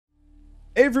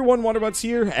Hey everyone, Wanderbots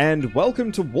here, and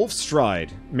welcome to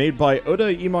Wolfstride, made by Oda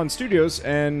Iman Studios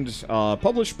and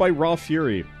published by Raw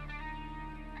Fury.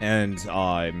 And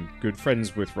I'm good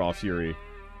friends with Raw Fury,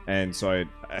 and so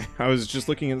I was just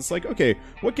looking and it's like, okay,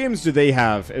 what games do they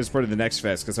have as part of the next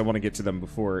fest? Because I want to get to them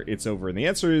before it's over, and the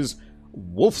answer is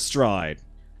Wolfstride.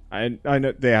 I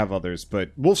know they have others,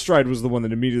 but Wolfstride was the one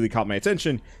that immediately caught my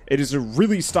attention. It is a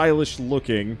really stylish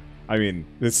looking, I mean,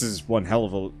 this is one hell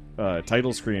of a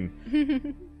title screen.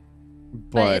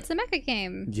 but it's a mecha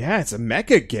game. Yeah, it's a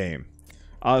mecha game.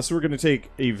 So we're going to take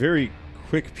a very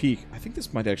quick peek. I think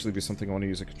this might actually be something I want to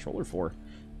use a controller for.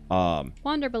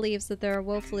 Wander believes that there are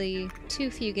woefully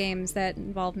too few games that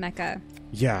involve mecha.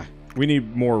 Yeah, we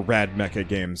need more rad mecha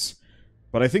games.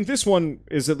 But I think this one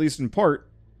is at least in part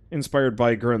inspired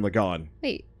by Gurren Lagann.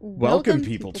 Wait, welcome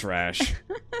people trash.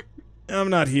 I'm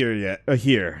not here yet.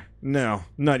 Here. No,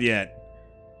 not yet.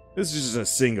 This is just a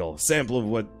single sample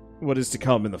of what is to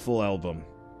come in the full album.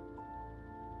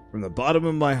 From the bottom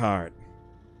of my heart,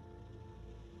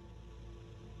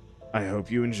 I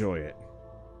hope you enjoy it.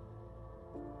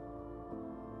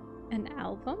 An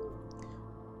album?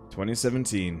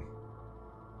 2017.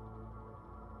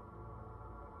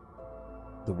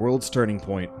 The world's turning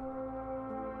point.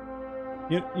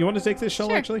 You want to take this, Shell,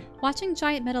 sure. actually? Watching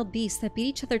giant metal beasts that beat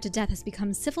each other to death has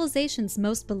become civilization's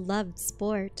most beloved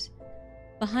sport.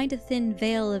 Behind a thin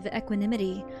veil of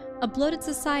equanimity, a bloated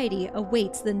society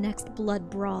awaits the next blood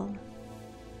brawl.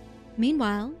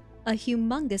 Meanwhile, a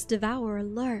humongous devourer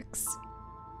lurks,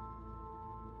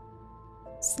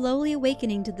 slowly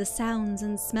awakening to the sounds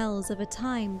and smells of a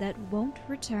time that won't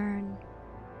return.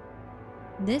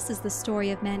 This is the story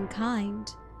of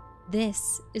mankind.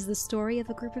 This is the story of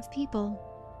a group of people.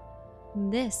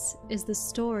 This is the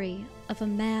story of a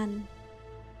man.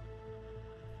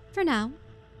 For now,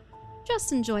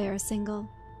 just enjoy our single.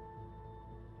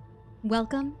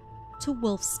 Welcome to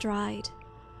Wolfstride.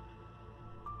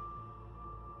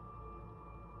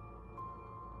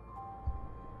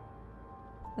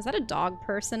 Is that a dog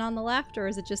person on the left, or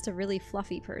is it just a really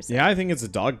fluffy person? Yeah, I think it's a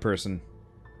dog person.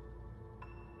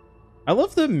 I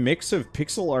love the mix of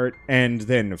pixel art and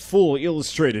then full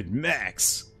illustrated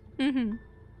mechs. Mm-hmm.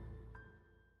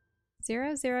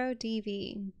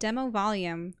 00DV. Demo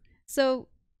volume. So,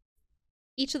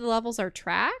 each of the levels are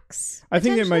tracks? I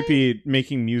think it might be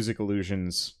making music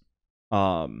illusions.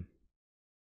 So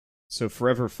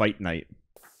Forever Fight Night.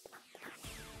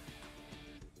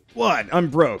 What? I'm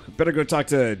broke. Better go talk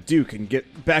to Duke and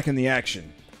get back in the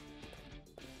action.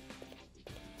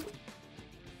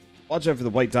 Watch out for the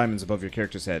white diamonds above your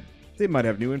character's head. They might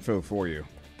have new info for you.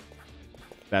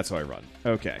 That's how I run.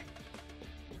 Okay.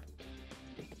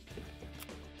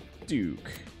 Duke.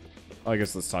 I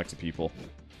guess let's talk to people.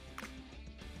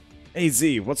 Hey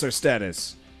Z, what's our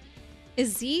status?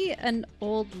 Is Z an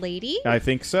old lady? I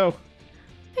think so.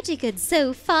 Pretty good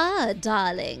so far,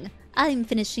 darling. I'm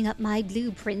finishing up my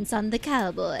blueprints on the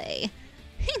cowboy.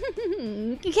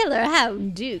 Killer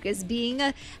Hound Duke is being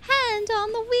a hand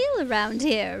on the wheel around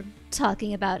here.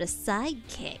 Talking about a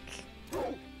sidekick.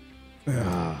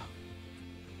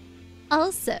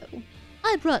 Also,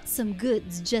 I brought some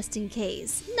goods just in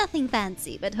case. Nothing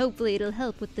fancy, but hopefully it'll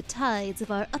help with the tides of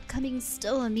our upcoming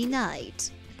stormy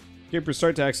night. Skipper,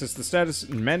 start to access the status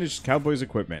and manage Cowboys'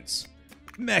 equipments.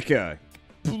 Mecha!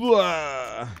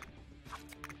 Blah!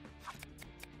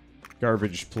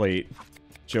 Garbage plate.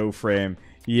 Joe frame.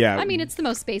 Yeah. I mean, it's the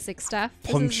most basic stuff.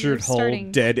 Punctured hull,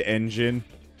 dead engine.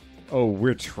 Oh,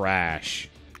 we're trash.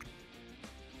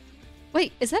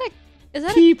 Wait, is that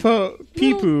Peepo?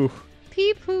 Peepoo.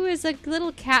 Peepoo is a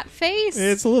little cat face?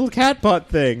 It's a little cat butt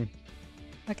thing.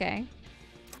 Okay.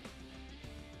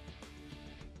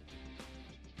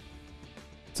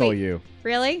 It's all you.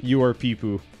 Really? You are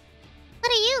Peepoo.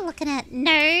 What are you looking at,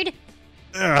 nerd?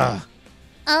 Ugh.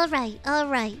 All right.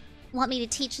 Want me to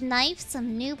teach Knife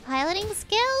some new piloting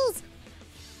skills?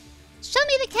 Show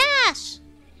me the cash!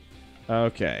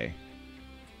 Okay.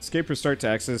 Escape or start to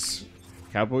access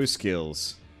Cowboy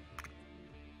skills.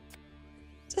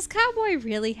 Does Cowboy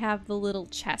really have the little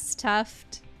chest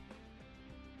tuft?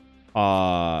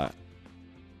 You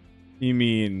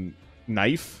mean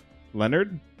Knife?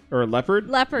 Leonard? Or Leopard?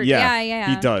 Leopard,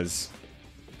 yeah. He does.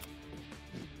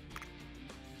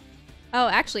 Oh,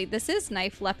 actually, this is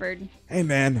Knife Leopard. Hey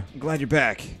man, I'm glad you're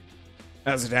back.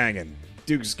 How's it hanging?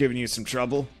 Duke's giving you some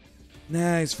trouble?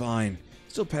 Nah, he's fine.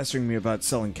 Still pestering me about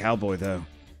selling Cowboy, though.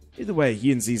 Either way,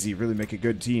 he and ZZ really make a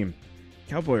good team.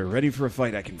 Cowboy are ready for a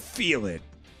fight, I can feel it.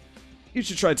 You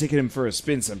should try taking him for a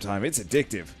spin sometime, it's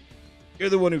addictive. You're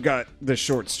the one who got the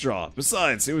short straw.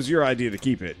 Besides, it was your idea to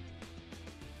keep it.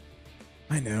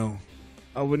 I know.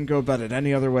 I wouldn't go about it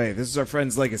any other way. This is our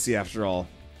friend's legacy, after all.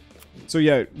 So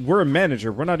yeah, we're a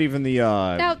manager. We're not even the,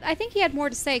 Now, I think he had more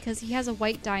to say because he has a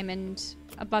white diamond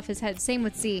above his head. Same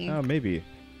with Z. Oh, maybe.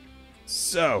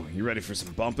 So, you ready for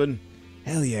some bumping?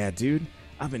 Hell yeah, dude.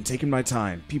 I've been taking my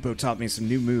time. Peepo taught me some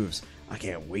new moves. I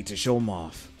can't wait to show them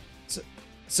off.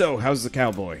 So how's the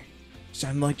cowboy?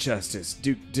 Shine like justice.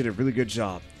 Duke did a really good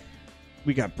job.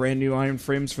 We got brand new iron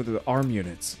frames for the arm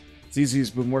units.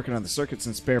 ZZ's been working on the circuits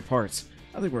and spare parts.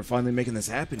 I think we're finally making this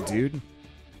happen, dude.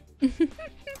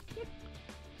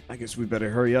 I guess we better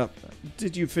hurry up.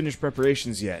 Did you finish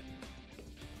preparations yet?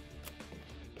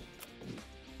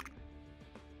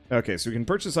 Okay, so we can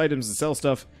purchase items and sell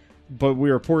stuff, but we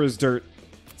are poor as dirt.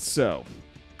 So.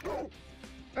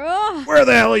 Ugh. Where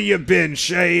the hell have you been,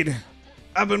 Shade?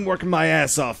 I've been working my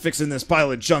ass off fixing this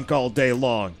pile of junk all day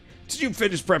long. Did you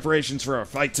finish preparations for our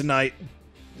fight tonight?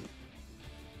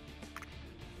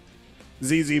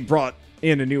 ZZ brought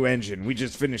in a new engine. We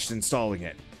just finished installing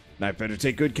it. And I better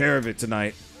take good care of it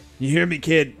tonight. You hear me,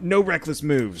 kid? No reckless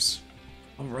moves.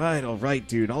 Alright,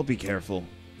 dude. I'll be careful.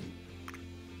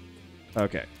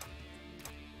 Okay.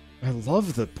 I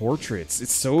love the portraits.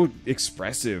 It's so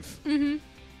expressive. Mm-hmm.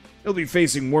 He'll be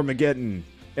facing Wormageddon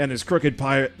and his crooked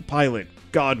pilot,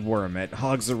 Godworm, at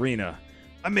Hog's Arena.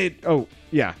 I made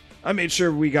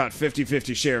sure we got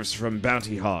 50-50 shares from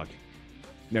Bounty Hog.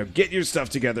 Now get your stuff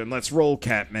together and let's roll,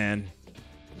 Catman.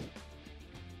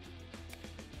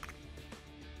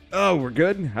 Oh, we're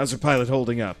good? How's our pilot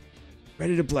holding up?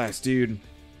 Ready to blast, dude.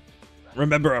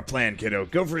 Remember our plan, kiddo.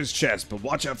 Go for his chest, but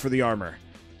watch out for the armor.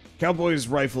 Cowboy's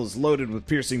rifle is loaded with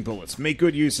piercing bullets. Make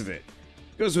good use of it.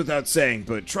 Goes without saying,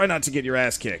 but try not to get your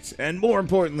ass kicked. And more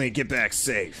importantly, get back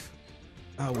safe.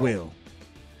 I will.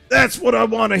 That's what I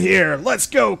want to hear! Let's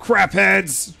go,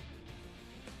 crapheads!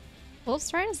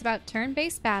 Wolfstride is about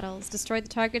turn-based battles. Destroy the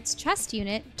target's chest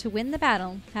unit to win the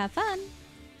battle. Have fun.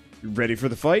 You ready for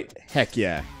the fight? Heck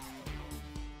yeah.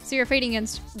 So you're fighting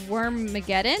against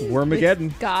Wormageddon? Wormageddon.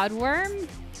 With Godworm?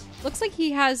 Looks like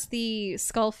he has the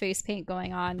skull face paint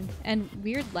going on. And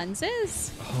weird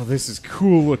lenses? Oh, this is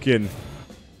cool looking.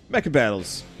 Mecha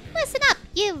Battles. Listen up,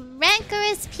 you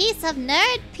rancorous piece of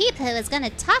nerd. Peepo is gonna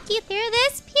talk you through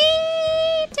this P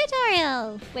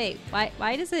tutorial. Wait,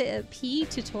 why does it a P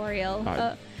tutorial?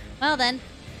 Well then,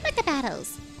 Mecha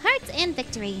Battles, parts and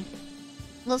victory.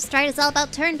 Wolfstride is all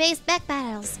about turn-based mech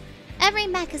battles. Every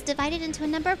mech is divided into a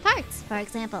number of parts. For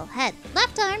example, head,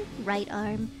 left arm, right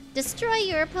arm. Destroy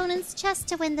your opponent's chest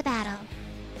to win the battle.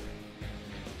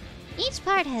 Each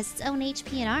part has its own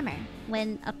HP and armor.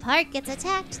 When a part gets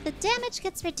attacked, the damage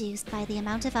gets reduced by the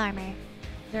amount of armor.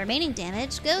 The remaining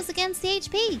damage goes against the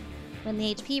HP. When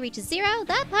the HP reaches 0,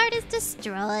 that part is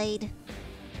destroyed.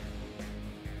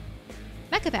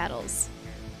 Mecha Battles.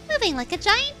 Moving like a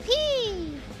giant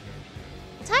pea!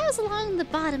 Tiles along the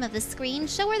bottom of the screen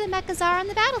show where the mechas are on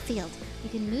the battlefield. You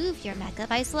can move your mecha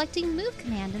by selecting Move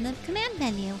Command in the command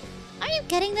menu. Are you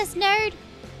getting this, nerd?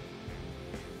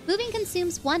 Moving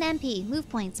consumes 1 MP, move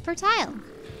points, per tile.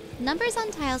 Numbers on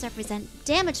tiles represent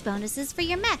damage bonuses for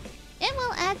your mech and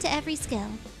will add to every skill.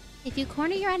 If you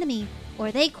corner your enemy,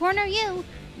 or they corner you,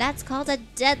 that's called a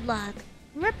deadlock,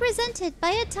 represented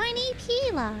by a tiny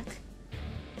P-lock.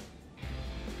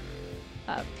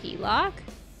 A P-lock?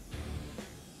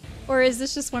 Or is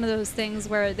this just one of those things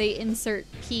where they insert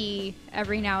P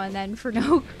every now and then for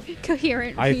no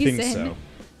coherent reason? I think so.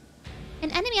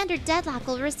 An enemy under deadlock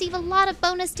will receive a lot of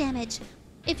bonus damage.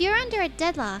 If you're under a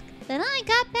deadlock, then I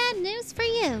got bad news for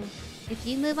you. If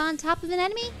you move on top of an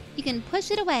enemy, you can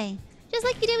push it away, just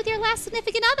like you did with your last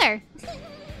significant other.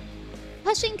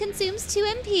 Pushing consumes 2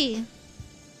 MP.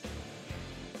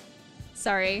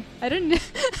 Sorry, I didn't.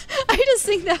 I just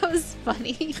think that was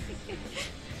funny.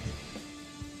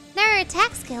 There are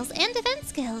attack skills and defense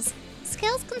skills.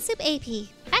 Skills consume AP.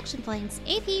 Action points.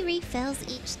 AP refills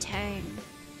each turn.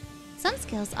 Some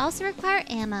skills also require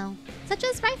ammo, such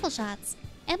as rifle shots.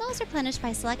 Ammo is replenished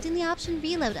by selecting the option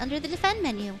Reload under the Defend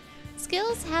menu.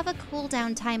 Skills have a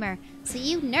cooldown timer, so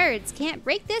you nerds can't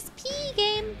break this P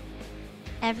game.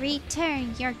 Every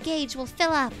turn, your gauge will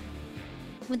fill up.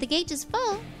 When the gauge is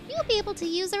full, you'll be able to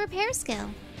use a repair skill.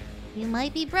 You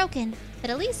might be broken,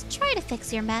 but at least try to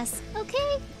fix your mess,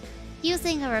 okay?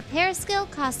 Using a repair skill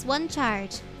costs 1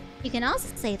 charge. You can also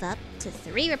save up to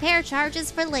 3 repair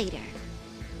charges for later.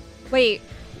 Wait,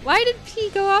 why did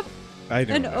P go up I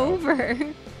don't and know. over?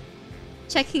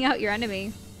 Checking out your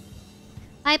enemy.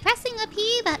 By pressing the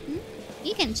P button,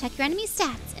 you can check your enemy's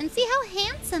stats and see how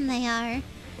handsome they are.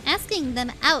 Asking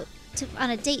them out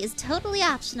on a date is totally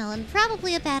optional and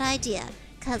probably a bad idea,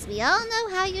 cause we all know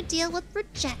how you deal with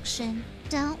rejection.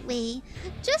 don't we?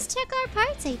 Just check our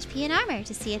parts, HP, and armor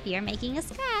to see if you're making a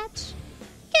scratch.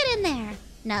 Get in there.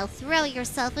 Now throw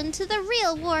yourself into the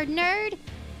real war, nerd.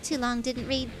 Too long didn't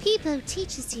read Peepo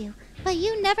teaches you, but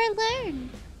you never learn.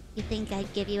 You think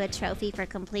I'd give you a trophy for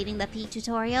completing the P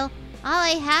tutorial? All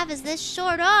I have is this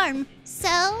short arm,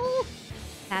 so...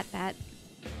 Bat.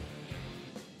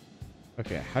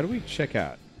 Okay, how do we check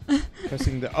out?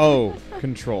 Pressing the... Oh,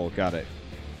 control. Got it.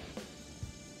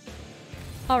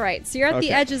 Alright, so you're at the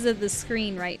Okay. edges of the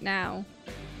screen right now.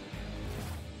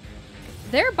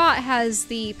 Their bot has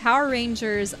the Power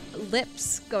Rangers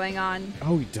lips going on.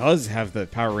 Oh, he does have the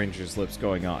Power Rangers lips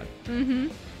going on. Mm-hmm.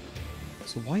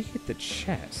 So why hit the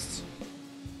chest?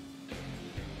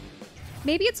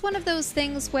 Maybe it's one of those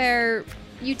things where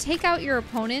you take out your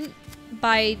opponent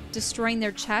by destroying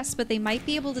their chest, but they might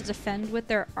be able to defend with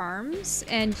their arms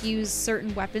and use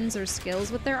certain weapons or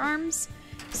skills with their arms.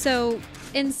 So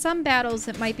in some battles,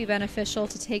 it might be beneficial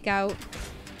to take out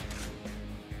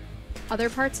other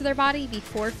parts of their body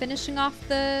before finishing off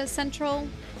the central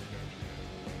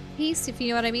piece, if you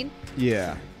know what I mean.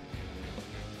 Yeah.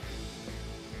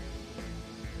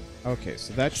 Okay,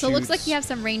 so that So it looks like shoots- you have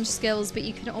some range skills, but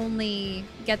you can only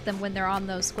get them when they're on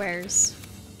those squares.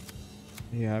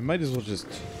 Yeah, I might as well just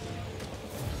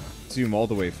zoom all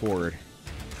the way forward.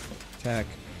 Attack,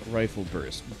 rifle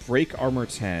burst. Break armor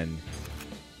 10.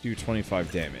 Do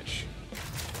 25 damage.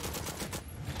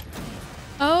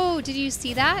 Oh, did you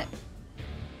see that?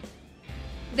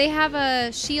 They have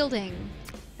a shielding,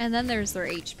 and then there's their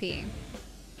HP.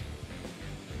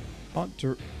 Taunt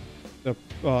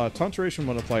duration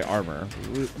will apply armor.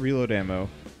 Reload ammo.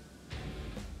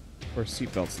 Or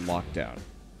seatbelts lockdown.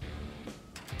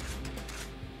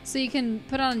 So you can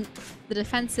put on the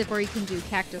defensive, or you can do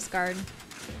Cactus Guard.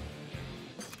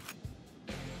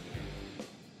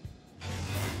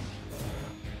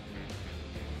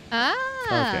 Ah.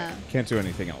 Okay, can't do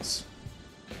anything else.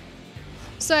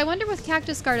 So I wonder with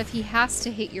Cactus Guard if he has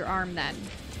to hit your arm then.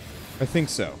 I think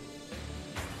so.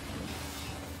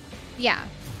 Yeah.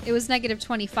 It was negative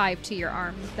 25 to your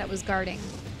arm that was guarding.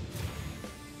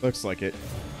 Looks like it.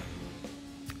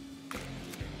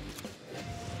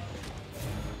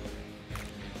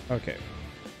 Okay.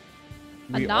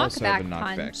 We also have a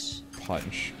knockback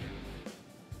punch.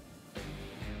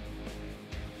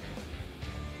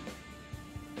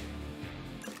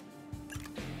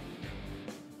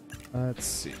 Let's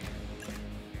see.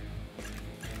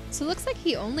 So it looks like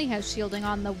he only has shielding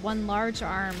on the one large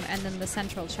arm and then the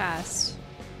central chest.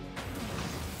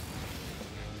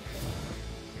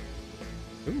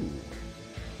 Ooh.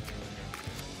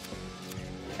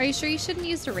 Are you sure you shouldn't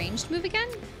use the ranged move again?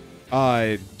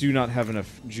 I do not have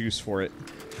enough juice for it.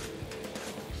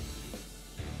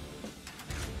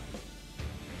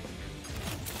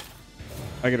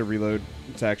 I gotta reload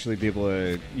to actually be able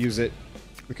to use it.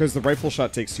 Because the rifle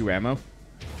shot takes 2 ammo.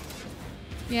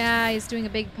 Yeah, he's doing a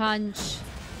big punch.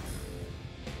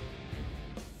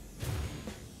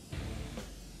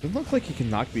 Doesn't look like he can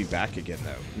knock me back again,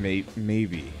 though.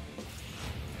 Maybe.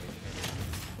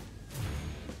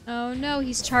 Oh no,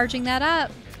 he's charging that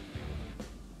up.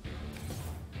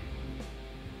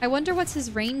 I wonder what's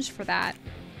his range for that.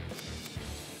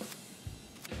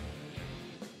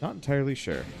 Not entirely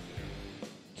sure.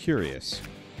 Curious.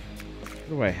 What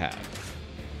do I have?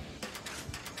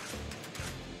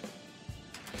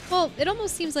 Well, it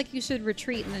almost seems like you should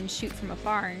retreat and then shoot from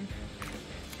afar.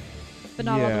 But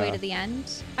not all the way Yeah. to the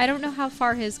end. I don't know how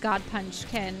far his God Punch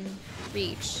can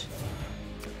reach.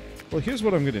 Well, here's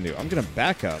what I'm gonna do. I'm gonna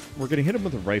back up. We're gonna hit him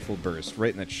with a rifle burst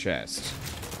right in the chest.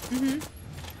 Mm-hmm.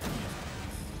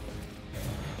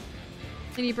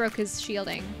 And he broke his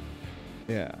shielding.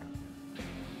 Yeah.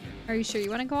 Are you sure you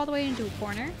want to go all the way into a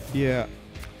corner? Yeah.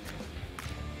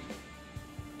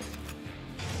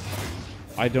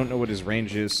 I don't know what his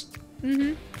range is.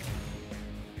 Mm-hmm.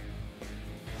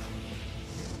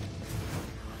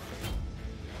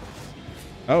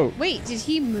 Oh. Wait, did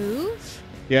he move?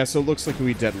 Yeah, so it looks like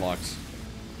we deadlocked.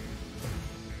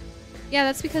 Yeah,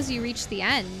 that's because you reached the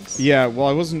end. Yeah, well,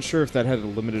 I wasn't sure if that had a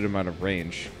limited amount of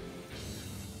range.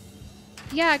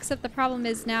 Yeah, except the problem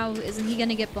is now, isn't he going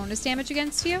to get bonus damage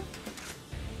against you?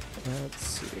 Let's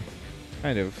see.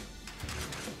 Kind of.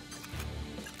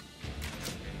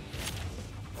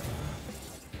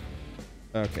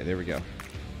 Okay, there we go.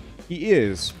 He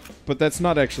is, but that's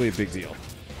not actually a big deal.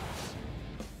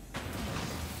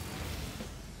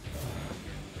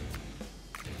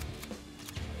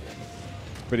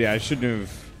 But yeah, I shouldn't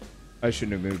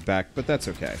have moved back, but that's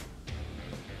okay.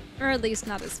 Or at least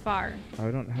not as far. Oh,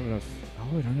 I don't have enough.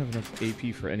 Oh, I don't have enough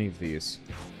AP for any of these.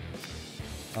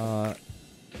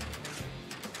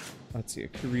 Let's see, I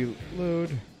could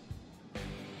reload.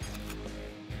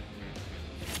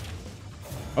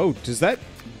 Oh, does that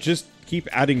just keep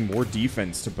adding more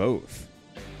defense to both?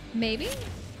 Maybe?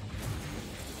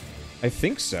 I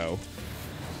think so.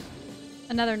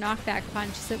 Another knockback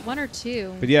punch. Is it 1 or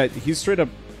 2? But yeah, he's straight up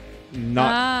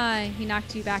not... Ah, he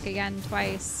knocked you back again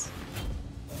twice.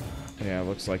 Yeah,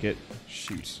 looks like it.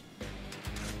 Shoot.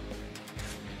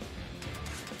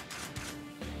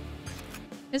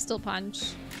 Pistol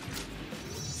punch.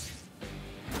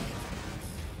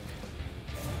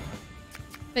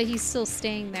 But he's still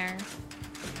staying there.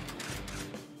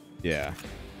 Yeah.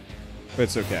 But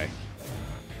it's okay.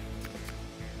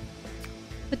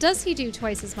 But does he do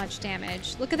twice as much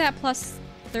damage? Look at that plus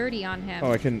 30 on him.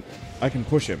 Oh, I can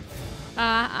push him.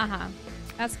 Uh-huh.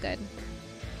 That's good.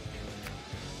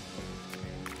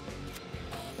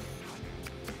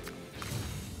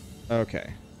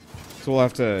 Okay. So we'll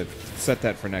have to set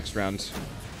that for next round.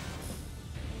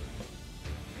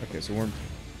 Okay, so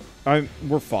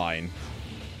we're fine.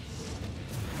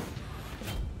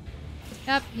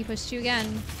 Yep, he pushed you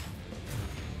again.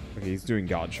 Okay, he's doing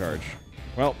God Charge.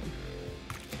 Well,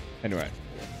 anyway.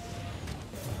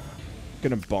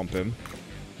 Gonna bump him.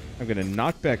 I'm gonna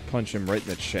knockback punch him right in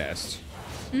the chest.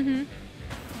 Mm-hmm.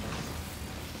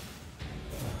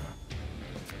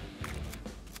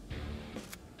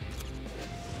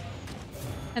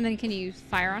 And then can you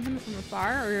fire on him from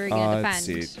afar, or are you gonna defend?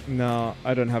 Let's see. No,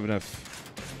 I don't have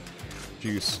enough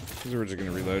juice. So we're just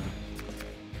gonna reload.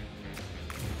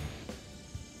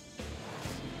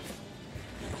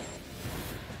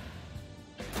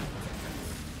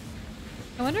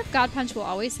 I wonder if God Punch will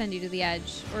always send you to the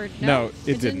edge, or No,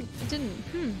 it didn't. It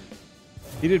didn't.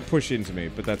 He did push into me,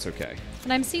 but that's okay.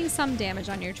 And I'm seeing some damage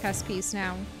on your chest piece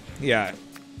now. Yeah,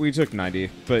 we took 90,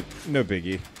 but no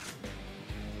biggie.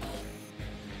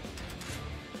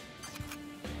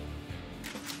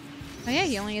 Oh yeah,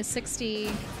 he only has 60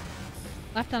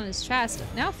 left on his chest.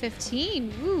 Now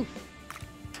 15. Woo.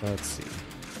 Let's see.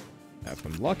 If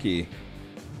I'm lucky.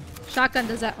 Shotgun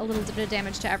does a little bit of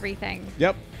damage to everything.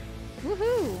 Yep.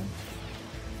 Woohoo!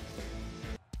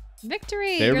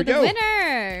 Victory! There You're we the go.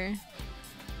 winner!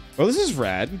 Well, this is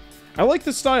rad. I like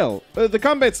the style. The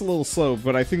combat's a little slow,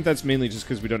 but I think that's mainly just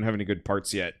because we don't have any good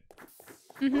parts yet.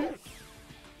 Mm-hmm.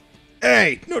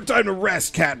 Hey, no time to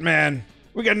rest, Catman.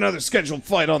 We got another scheduled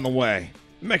flight on the way.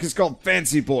 The mech is called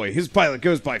Fancy Boy. His pilot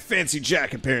goes by Fancy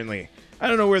Jack, apparently. I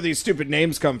don't know where these stupid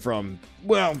names come from.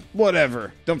 Well,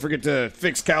 whatever. Don't forget to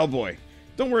fix Cowboy.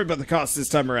 Don't worry about the cost this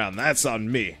time around. That's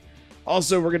on me.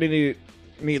 Also, we're going to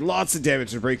need lots of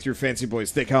damage to break through Fancy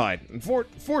Boy's thick hide.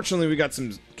 Fortunately, we got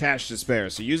some cash to spare,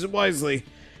 so use it wisely.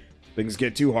 If things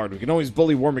get too hard, we can always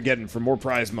bully Wormageddon for more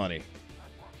prize money.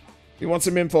 If you want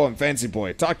some info on Fancy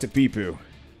Boy, talk to Peepoo.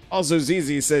 Also,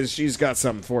 ZZ says she's got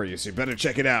something for you, so you better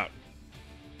check it out.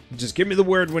 Just give me the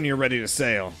word when you're ready to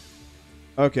sail.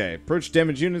 Okay, approach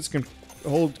damage units can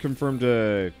hold confirmed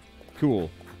cool.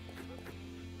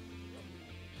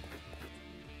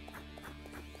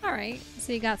 Alright,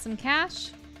 so you got some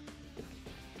cash.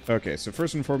 Okay, so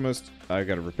first and foremost, I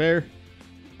gotta repair.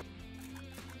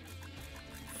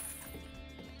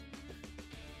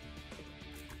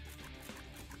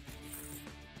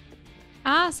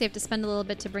 Ah, so you have to spend a little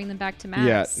bit to bring them back to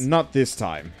max. Yeah, not this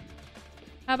time.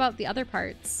 How about the other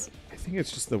parts? I think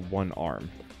it's just the one arm.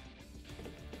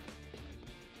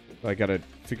 I gotta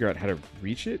figure out how to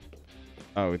reach it.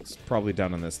 Oh, it's probably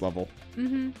down on this level.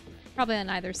 Mm-hmm. Probably on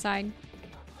either side.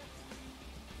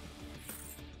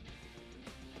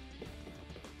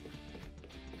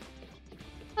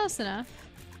 Close enough.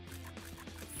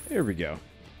 There we go.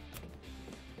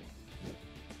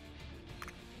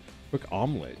 Quick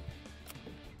omelet.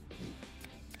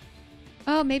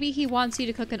 Oh, maybe he wants you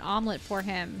to cook an omelet for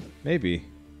him. Maybe.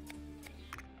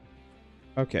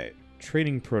 Okay,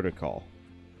 training protocol.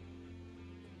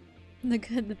 The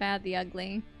good, the bad, the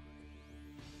ugly.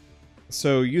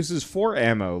 So, uses 4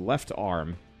 ammo, left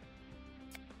arm.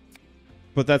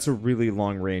 But that's a really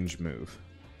long range move.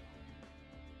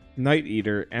 Night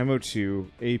Eater, ammo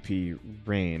 2, AP,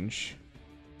 range.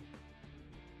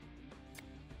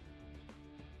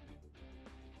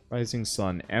 Rising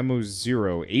Sun, ammo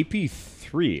 0, AP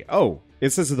 3. Oh, it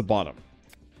says at the bottom.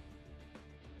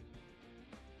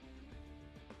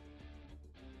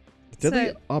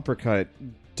 Deadly Uppercut,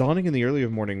 dawning in the early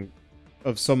of morning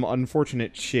of some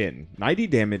unfortunate chin. 90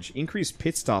 damage, increased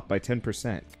pit stop by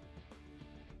 10%.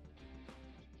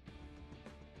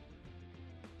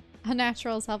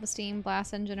 Unnatural self-esteem,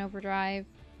 blast engine overdrive.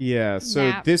 Yeah, so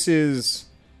Nap. this is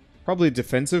probably a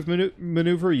defensive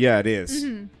maneuver. Yeah, it is.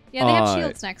 Mm-hmm. Yeah, they have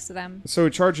shields next to them. So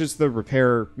it charges the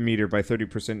repair meter by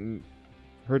 30%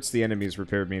 hurts the enemy's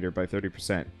repair meter by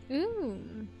 30%. Ooh.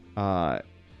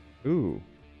 Ooh.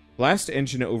 Blast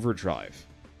engine overdrive.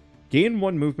 Gain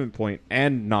 1 movement point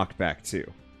and knockback 2.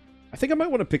 I think I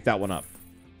might want to pick that one up.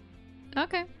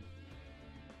 Okay.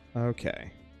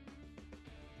 Okay.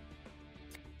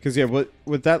 Because, yeah,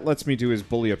 what that lets me do is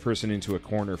bully a person into a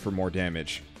corner for more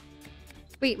damage.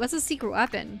 Wait, what's a secret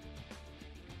weapon?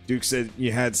 Duke said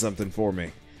you had something for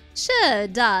me. Sure,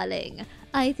 darling.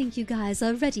 I think you guys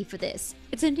are ready for this.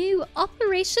 It's a new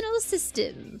operational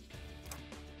system.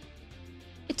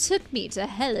 It took me to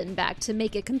hell and back to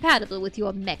make it compatible with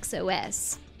your Mech's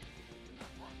OS.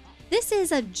 This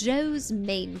is a Joe's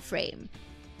mainframe.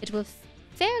 It will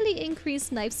fairly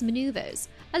increase Knife's maneuvers,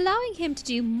 allowing him to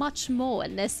do much more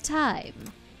in less time.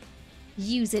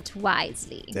 Use it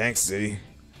wisely. Thanks, Z.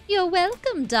 You're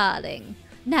welcome, darling.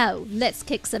 Now, let's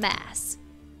kick some ass.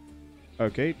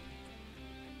 Okay.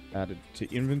 Added to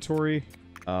inventory.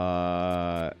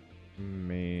 Mainframe.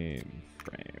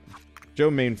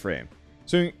 Joe mainframe.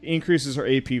 So it increases our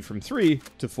AP from 3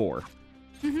 to 4.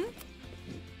 Mm-hmm.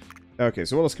 Okay,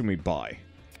 so what else can we buy?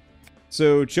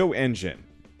 So, Joe engine.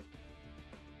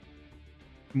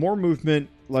 More movement,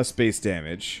 less base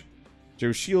damage.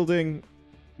 Joe shielding,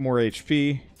 more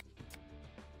HP.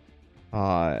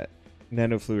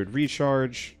 Nanofluid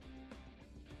recharge.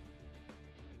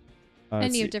 And you have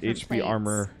let's see, different HP plates.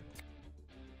 armor.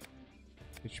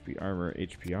 HP armor,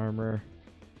 HP armor.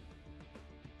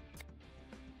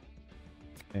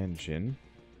 Engine.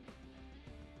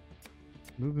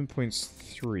 Movement points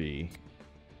 3.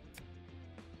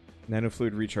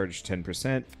 Nanofluid recharge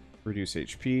 10%. Reduce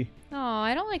HP. Oh,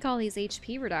 I don't like all these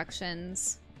HP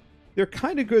reductions. They're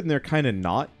kind of good and they're kind of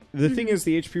not. The thing is,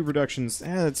 the HP reductions,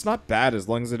 it's not bad as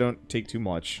long as they don't take too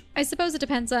much. I suppose it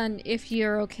depends on if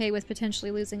you're okay with potentially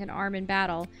losing an arm in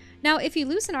battle. Now, if you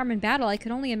lose an arm in battle, I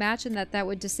can only imagine that that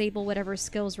would disable whatever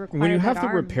skills require When you that have the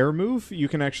arm. repair move, you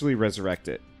can actually resurrect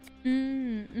it.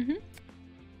 Mm-hmm.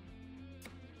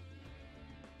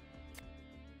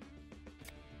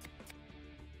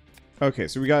 Okay,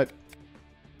 so we got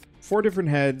 4 different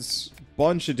heads,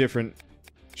 bunch of different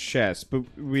chests, but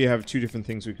we have 2 different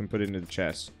things we can put into the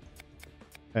chest.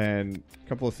 And a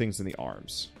couple of things in the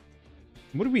arms.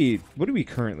 What do we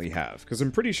currently have? Because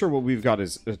I'm pretty sure what we've got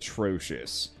is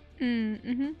atrocious.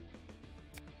 Mm-hmm.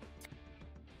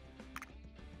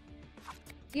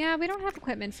 Yeah, we don't have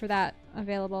equipment for that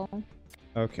available.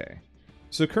 Okay.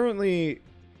 So currently,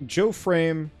 Joe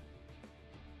frame,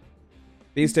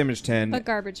 base damage 10, A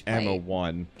garbage plate. ammo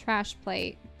 1. Trash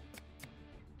plate.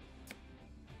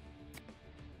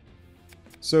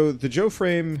 So the Joe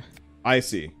frame, I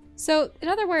see. So, in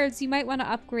other words, you might want to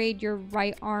upgrade your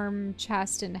right arm,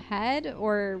 chest, and head,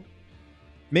 or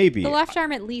Maybe. the left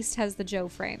arm at least has the Joe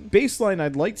frame. Baseline,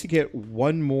 I'd like to get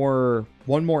one more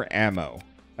ammo,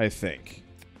 I think.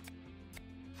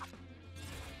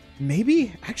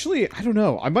 Maybe? Actually, I don't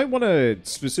know. I might want to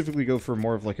specifically go for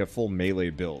more of like a full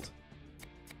melee build.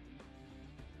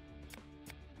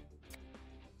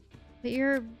 But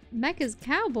your mech is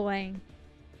cowboy.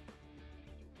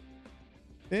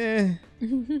 Eh.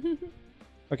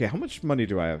 Okay, how much money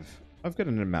do I have? I've got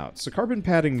an amount. So carbon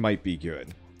padding might be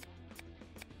good.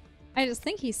 I just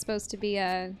think he's supposed to be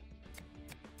a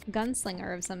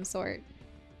gunslinger of some sort.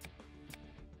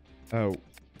 Oh.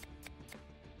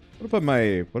 What about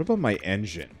my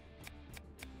engine?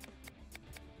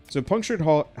 So punctured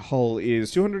hull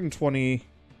is 220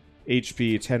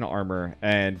 HP, 10 armor,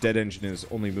 and dead engine is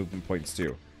only movement points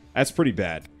 2. That's pretty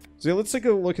bad. So yeah, let's take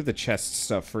a look at the chest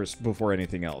stuff first before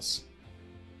anything else.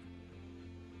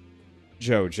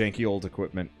 Joe, janky old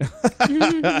equipment.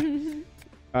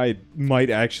 I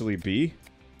might actually be.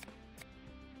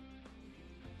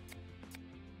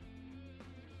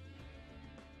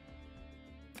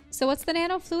 So what's the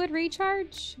nanofluid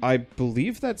recharge? I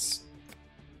believe that's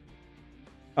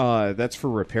for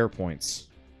repair points.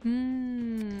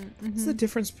 What's the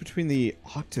difference between the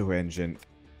Octo engine?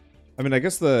 I mean, I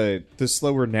guess the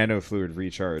slower nanofluid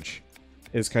recharge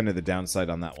is kind of the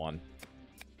downside on that one.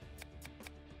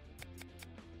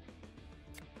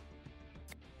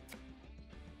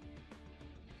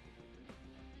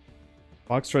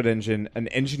 Wolfstride engine, an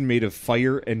engine made of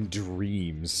fire and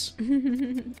dreams.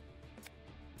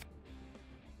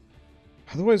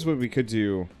 Otherwise, what we could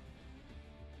do...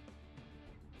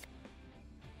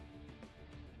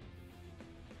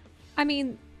 I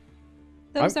mean,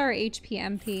 those are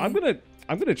HPMP. I'm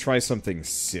gonna try something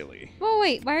silly. Oh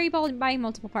wait, why are you buying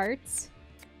multiple parts?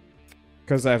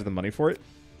 Because I have the money for it.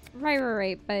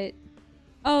 Right. But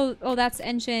oh, that's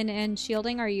engine and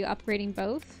shielding. Are you upgrading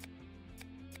both?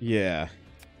 Yeah.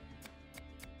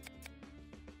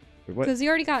 Wait, what? Because you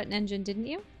already got an engine, didn't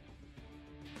you?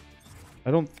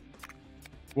 I don't...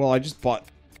 Well, I just bought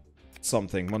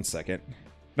something. 1 second.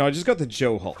 No, I just got the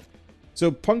Joe hull.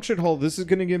 So, punctured hull, this is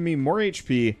going to give me more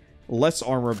HP, less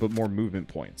armor, but more movement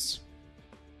points.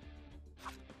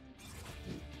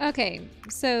 Okay,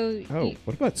 so... Oh,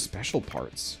 what about special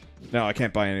parts? No, I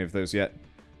can't buy any of those yet.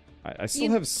 I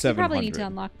still have 700. You probably need to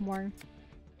unlock more.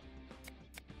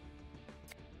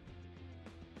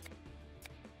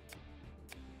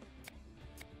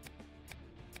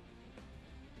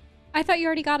 I thought you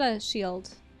already got a shield.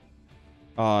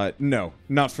 No,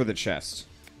 not for the chest.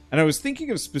 And I was thinking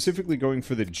of specifically going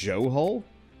for the Joe hull,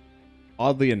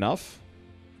 oddly enough.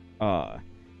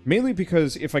 Mainly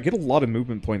because if I get a lot of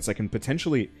movement points, I can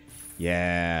potentially...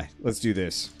 Yeah, let's do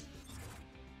this.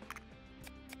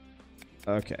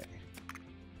 Okay.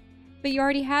 But you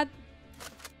already had...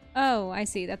 Oh, I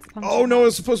see. That's the puncture. Oh, no, I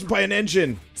was supposed to buy an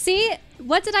engine. See?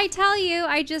 What did I tell you?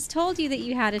 I just told you that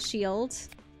you had a shield.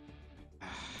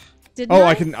 Didn't Oh,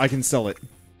 I I can sell it.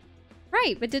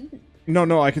 Right, but didn't...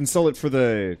 No, I can sell it for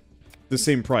the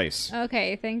same price.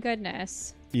 Okay, thank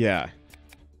goodness. Yeah.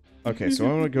 Okay, so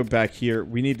I'm going to go back here.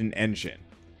 We need an engine.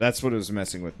 That's what was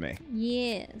messing with me.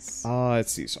 Yes.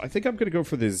 Let's see. So I think I'm going to go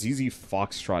for the ZZ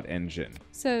Foxtrot engine.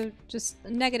 So just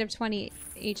negative 20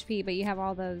 HP, but you have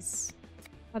all those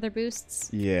other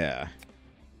boosts? Yeah.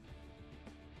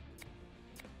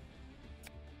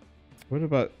 What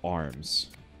about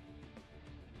arms?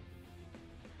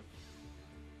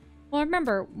 Well,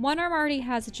 remember, one arm already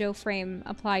has a Joe frame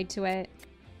applied to it.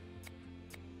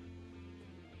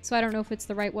 So I don't know if it's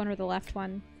the right one or the left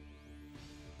one.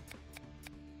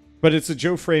 But it's a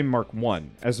Joe frame Mark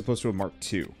 1 as opposed to a Mark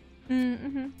 2.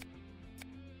 Mm-hmm.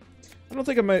 I don't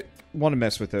think I might want to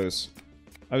mess with those.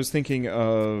 I was thinking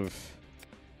of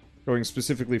going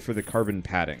specifically for the carbon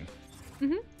padding.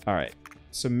 Mm-hmm. Alright.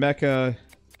 So mecha,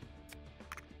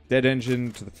 dead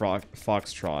engine to the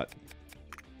Foxtrot,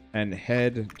 and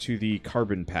head to the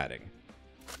carbon padding.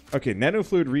 Okay,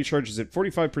 nanofluid recharge is at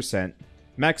 45%.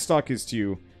 Max stock is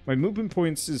 2. My movement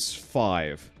points is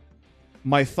 5.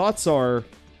 My thoughts are...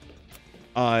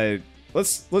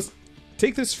 let's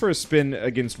take this for a spin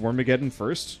against Wormageddon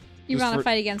first. You want to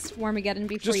fight against Wormageddon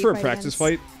before just you for a fight practice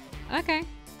against... fight. Okay.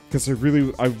 Because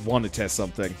I want to test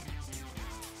something.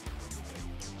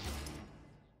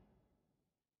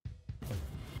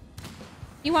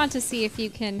 You want to see if you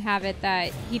can have it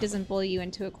that he doesn't bully you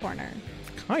into a corner.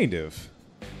 Kind of.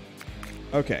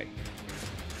 Okay.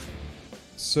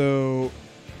 So,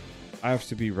 I have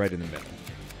to be right in the middle.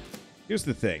 Here's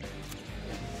the thing.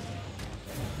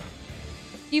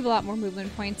 You have a lot more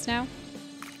movement points now.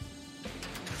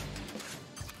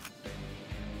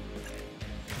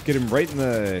 Get him right in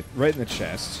the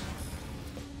chest.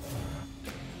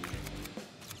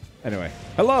 Anyway,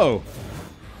 hello.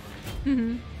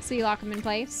 Mm-hmm. So you lock him in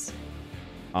place.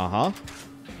 Uh-huh.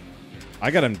 I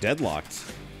got him deadlocked.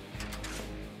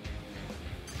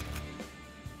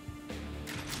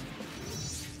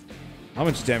 How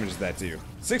much damage does that do?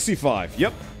 65.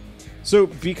 Yep. So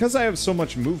because I have so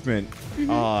much movement,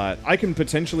 I can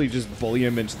potentially just bully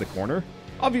him into the corner.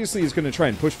 Obviously, he's going to try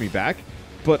and push me back,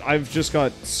 but I've just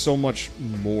got so much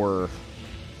more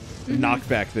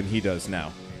knockback than he does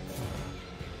now.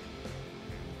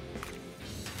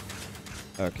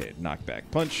 Okay, knockback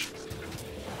punch.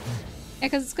 Yeah,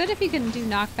 because it's good if you can do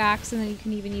knockbacks and then you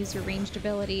can even use your ranged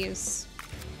abilities.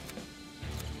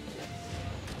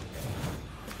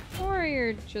 Or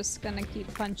you're just gonna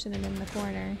keep punching him in the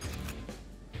corner.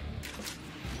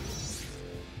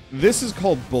 This is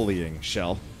called bullying,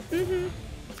 Shell. Mm-hmm.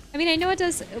 I mean, I know it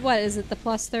does... What, is it the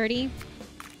plus 30?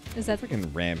 Is that... Freaking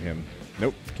ram him.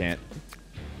 Nope, can't.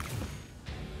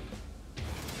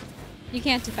 You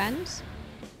can't defend?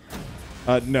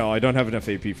 No, I don't have enough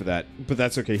AP for that. But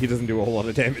that's okay, he doesn't do a whole lot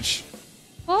of damage.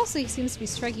 Well, also he seems to be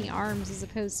striking arms as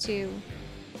opposed to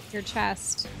your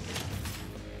chest.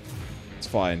 It's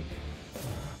fine.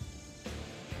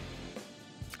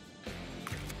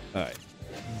 Alright.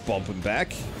 Bump him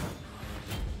back.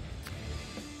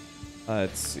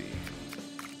 Let's see.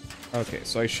 Okay,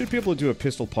 so I should be able to do a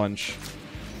pistol punch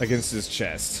against his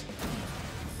chest.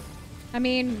 I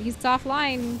mean, he's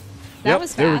offline. That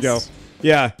was fast. There we go.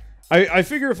 Yeah. I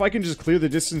figure if I can just clear the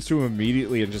distance to him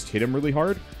immediately and just hit him really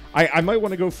hard, I might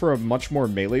want to go for a much more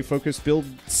melee-focused build,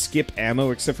 skip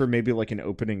ammo, except for maybe like an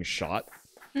opening shot.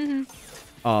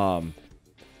 Mm-hmm.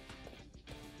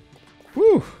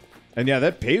 Whew. And yeah,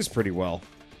 that pays pretty well.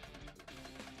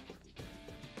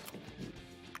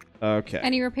 Okay.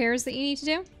 Any repairs that you need to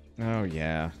do? Oh,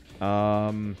 yeah.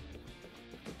 I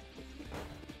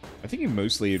think he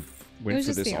mostly went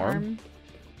for this arm.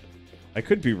 I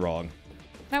could be wrong.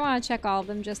 I want to check all of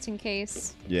them just in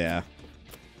case. Yeah.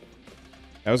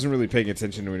 I wasn't really paying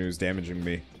attention when he was damaging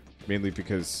me. Mainly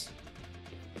because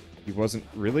he wasn't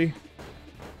really.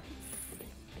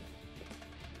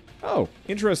 Oh,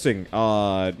 interesting.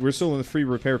 We're still in the free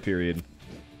repair period.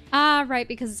 Ah, right,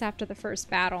 because it's after the first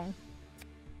battle.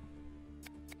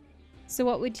 So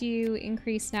what would you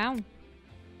increase now?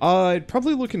 I'd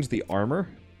probably look into the armor.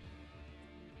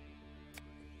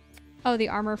 Oh, the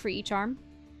armor for each arm?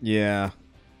 Yeah.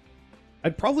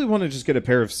 I'd probably want to just get a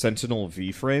pair of Sentinel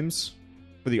V-frames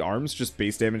for the arms, just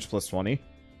base damage plus 20.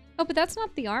 Oh, but that's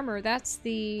not the armor. That's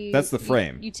the... That's the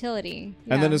frame. Utility.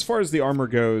 And Yeah. then as far as the armor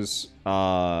goes,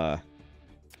 I'm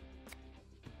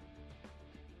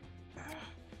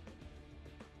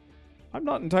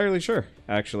not entirely sure,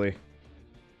 actually.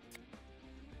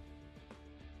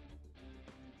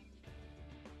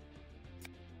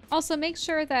 Also, make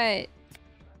sure that...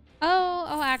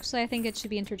 Oh, actually, I think it should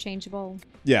be interchangeable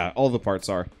Yeah, all the parts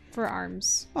are. for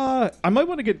arms. I might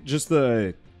want to get just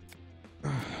the...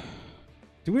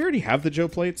 Do we already have the Joe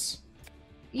plates?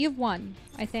 You have one,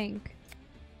 I think.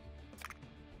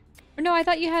 Or no, I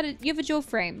thought you had you have a Joe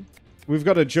frame. We've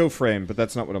got a Joe frame, but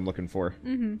that's not what I'm looking for.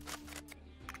 Mm-hmm.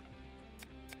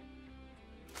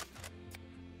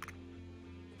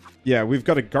 Yeah, we've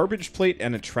got a garbage plate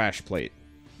and a trash plate.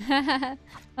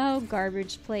 Oh,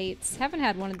 garbage plates. Haven't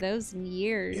had one of those in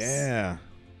years. Yeah.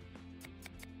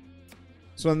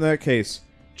 So in that case,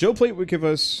 Joe plate would give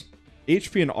us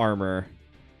HP and armor.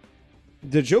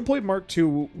 The Joe plate Mark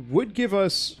II would give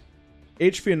us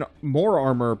HP and more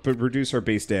armor, but reduce our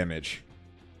base damage.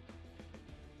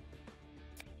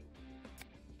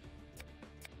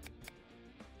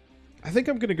 I think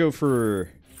I'm going to go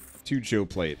for 2 Joe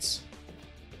plates.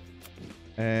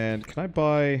 And can I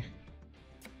buy...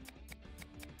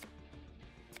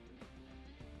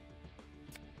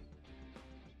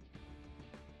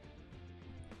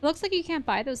 It looks like you can't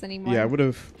buy those anymore. Yeah, I would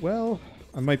have... Well,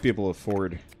 I might be able to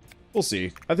afford... We'll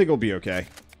see. I think it'll be okay.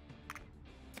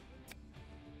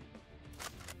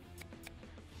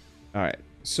 Alright.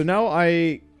 So now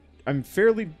I'm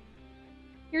fairly...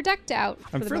 You're decked out.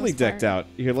 I'm fairly decked out.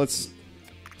 Here, let's...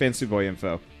 Fancy boy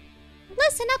info.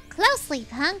 Listen up closely,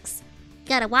 punks.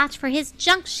 Gotta watch for his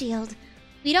junk shield.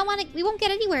 We won't get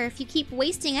anywhere if you keep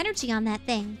wasting energy on that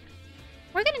thing.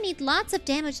 We're gonna need lots of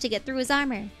damage to get through his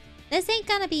armor. This ain't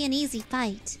gonna be an easy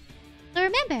fight. So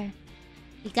remember,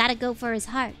 we gotta go for his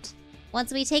heart.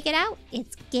 Once we take it out,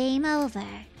 it's game over.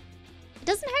 It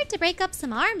doesn't hurt to break up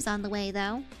some arms on the way,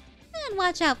 though. And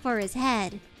watch out for his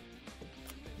head.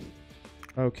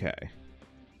 Okay.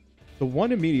 The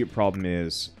one immediate problem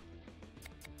is...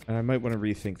 And I might want to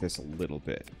rethink this a little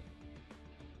bit.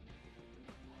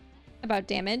 About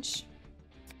damage?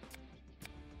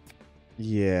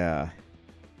 Yeah.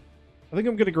 I think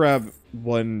I'm going to grab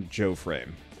 1 Joe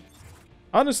frame.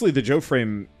 Honestly, the Joe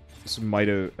frame might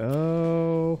have...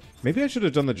 Oh... Maybe I should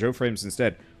have done the Joe frames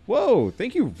instead. Whoa!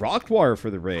 Thank you, Rockwire, for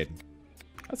the raid.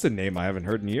 That's a name I haven't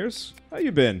heard in years. How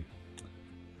you been?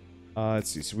 Let's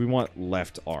see. So we want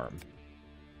left arm.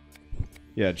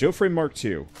 Yeah, Joe frame Mark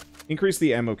II. Increase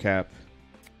the ammo cap.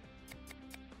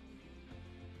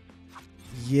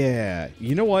 Yeah.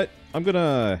 You know what? I'm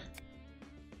gonna...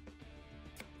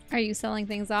 Are you selling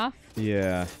things off?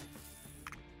 Yeah.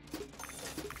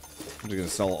 I'm just gonna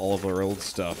sell all of our old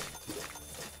stuff.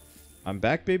 I'm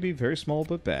back, baby. Very small,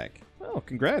 but back. Oh,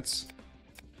 congrats.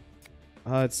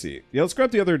 Let's see. Yeah, let's grab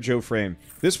the other Joe frame.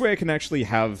 This way I can actually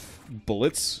have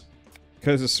bullets.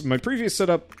 Because my previous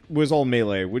setup was all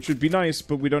melee, which would be nice,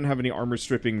 but we don't have any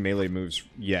armor-stripping melee moves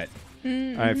yet.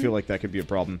 Mm-hmm. I feel like that could be a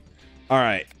problem.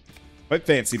 Alright. Fight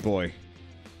Fancy Boy.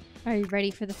 Are you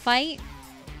ready for the fight?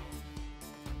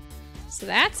 So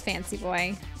that's Fancy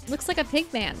Boy. Looks like a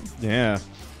pig man. Yeah.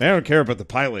 They don't care about the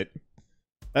pilot.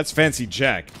 That's Fancy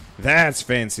Jack. That's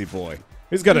Fancy Boy.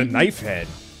 He's got a knife head.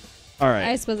 Alright.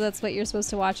 I suppose that's what you're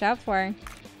supposed to watch out for.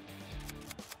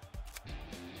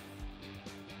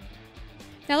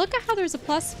 Now look at how there's a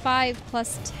 +5,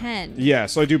 +10. Yeah,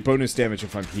 so I do bonus damage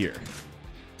if I'm here.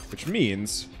 Which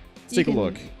means... Let's take a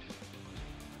look.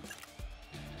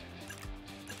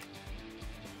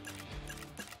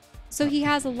 So he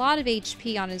has a lot of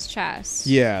HP on his chest.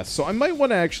 Yeah, so I might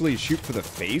want to actually shoot for the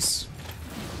face.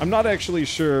 I'm not actually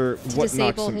sure To what knocks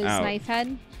disable him his out. knife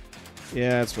head.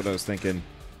 Yeah, that's what I was thinking.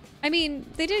 I mean,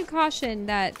 they did caution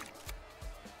that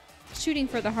shooting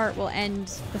for the heart will end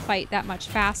the fight that much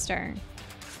faster.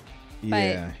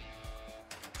 Yeah.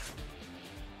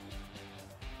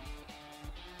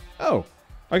 Oh,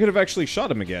 I could have actually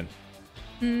shot him again.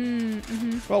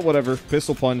 Mm-hmm. Well, whatever.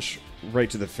 Pistol punch right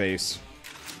to the face.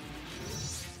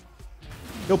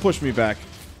 He'll push me back.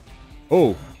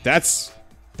 Oh,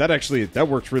 that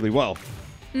worked really well.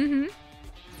 Mm-hmm.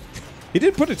 He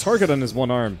did put a target on his one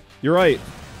arm. You're right.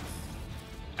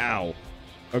 Ow.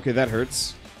 Okay, that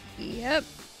hurts. Yep.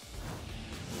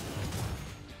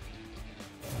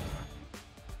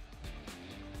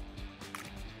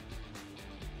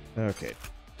 Okay.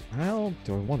 How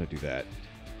do I want to do that?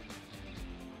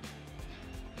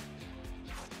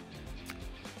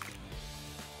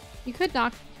 You could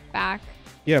knock back.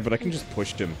 Yeah, but I can just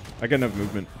push him. I got enough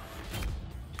movement.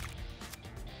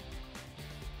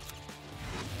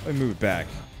 I move back.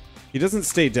 He doesn't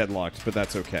stay deadlocked, but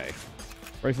that's okay.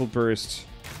 Rifle burst.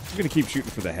 I'm gonna keep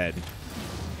shooting for the head.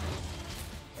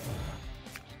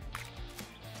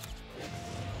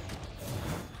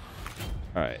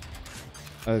 Alright.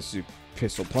 Let's do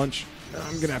pistol punch.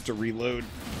 I'm gonna have to reload.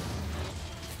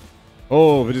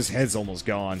 Oh, but his head's almost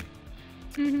gone.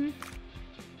 Mm-hmm.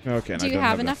 Okay, Do you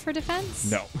have enough for defense?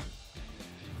 No.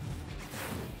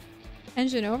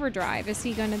 Engine overdrive. Is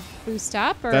he going to boost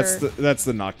up or? That's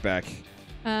the knockback.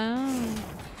 Oh.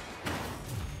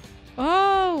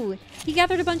 Oh! He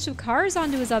gathered a bunch of cars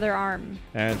onto his other arm.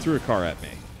 And threw a car at me.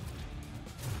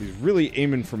 He's really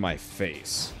aiming for my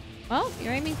face. Well,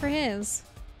 you're aiming for his.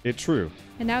 It's true.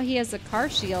 And now he has a car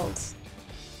shield.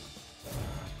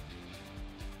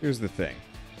 Here's the thing.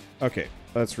 Okay,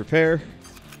 let's repair.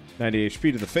 90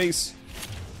 HP to the face.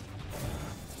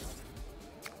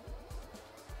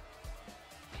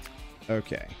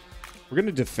 Okay. We're going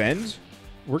to defend.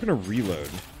 We're going to reload.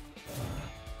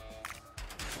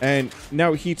 And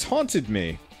now he taunted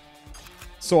me.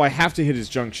 So I have to hit his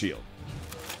junk shield.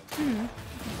 Hmm.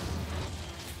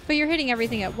 But you're hitting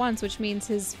everything at once, which means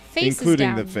his face including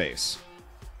is down. the face.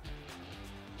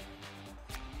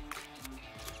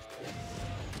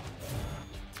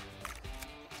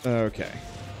 Okay.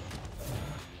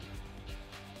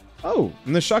 Oh,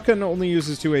 and the shotgun only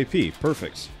uses 2 AP.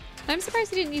 Perfect. I'm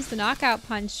surprised he didn't use the knockout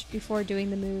punch before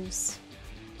doing the moves.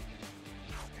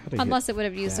 How'd I Unless hit it would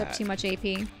have used up that? too much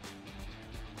AP.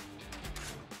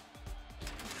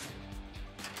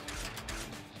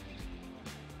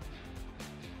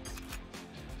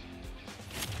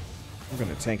 I'm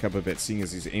going to tank up a bit, seeing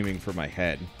as he's aiming for my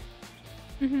head.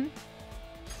 Mm-hmm.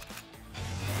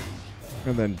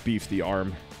 And then beef the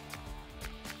arm.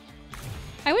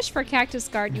 I wish for Cactus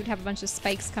Guard you'd have a bunch of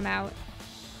spikes come out.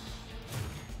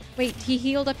 Wait, he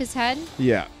healed up his head?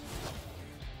 Yeah.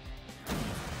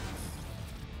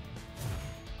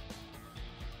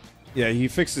 Yeah, he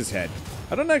fixed his head.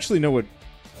 I don't actually know what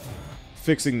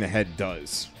fixing the head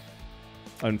does,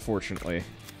 unfortunately.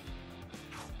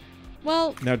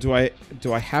 Well, Now, do I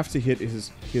have to hit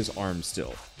his arm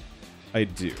still? I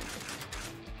do.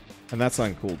 And that's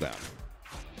on cooldown.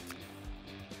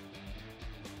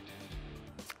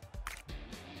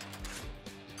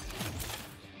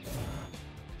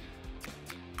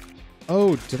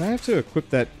 Oh, did I have to equip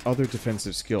that other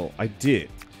defensive skill? I did.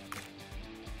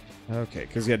 Okay,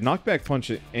 because yeah, knockback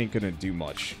punch ain't gonna do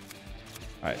much.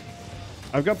 Alright.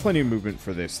 I've got plenty of movement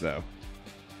for this, though.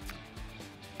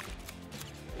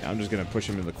 Yeah, I'm just gonna push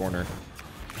him in the corner.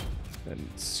 Then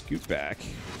scoot back.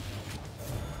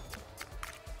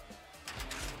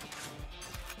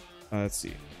 Let's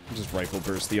see. Just rifle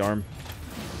burst the arm.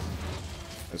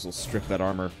 This will strip that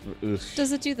armor. Ugh.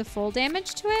 does it do the full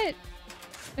damage to it?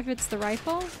 If it's the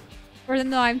rifle? Or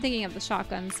no, I'm thinking of the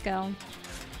shotgun skill.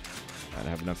 I don't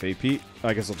have enough AP.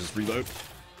 I guess I'll just reload.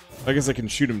 I guess I can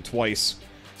shoot him twice.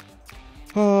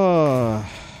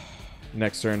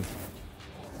 Next turn.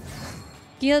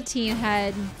 Guillotine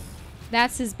head.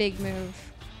 That's his big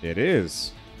move. It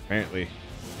is, apparently.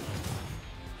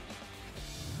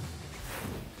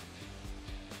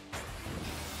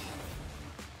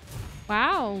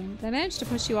 Wow, I managed to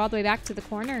push you all the way back to the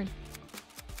corner.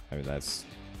 I mean, that's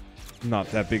not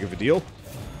that big of a deal.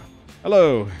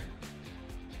 Hello.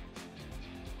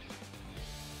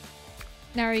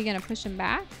 Now are you going to push him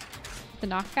back? The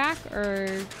knockback? Or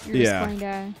you're Yeah. just going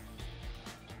to...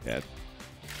 Yeah,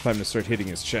 time to start hitting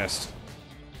his chest.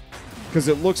 Because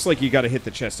it looks like you got to hit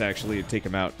the chest, actually, to take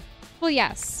him out. Well,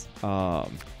 yes.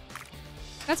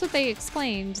 That's what they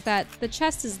explained, that the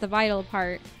chest is the vital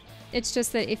part. It's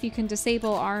just that if you can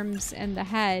disable arms and the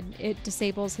head, it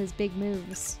disables his big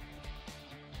moves.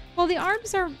 Well, the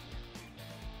arms are...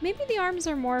 Maybe the arms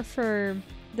are more for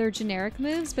their generic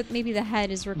moves, but maybe the head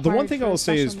is required. The one thing for I a will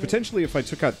say is, special move. potentially, if I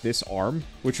took out this arm,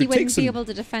 which He would take wouldn't some... be able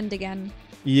to defend again.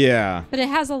 Yeah. But it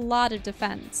has a lot of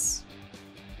defense.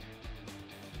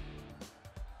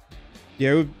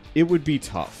 Yeah, it would be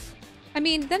tough. I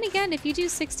mean, then again, if you do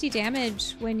 60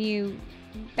 damage when you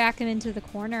back him into the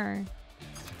corner...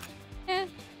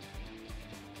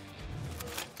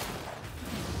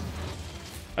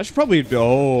 I should probably...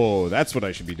 Oh, that's what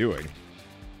I should be doing.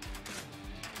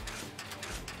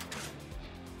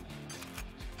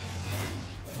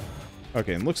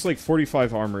 Okay, and looks like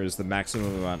 45 armor is the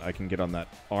maximum amount I can get on that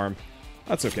arm.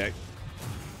 That's okay.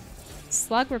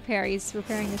 Slug repair. He's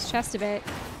repairing his chest a bit.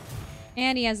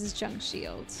 And he has his junk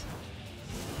shield.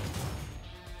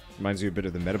 Reminds me a bit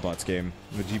of the Metabots game,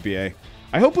 the GBA.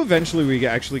 I hope eventually we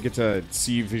actually get to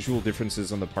see visual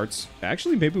differences on the parts.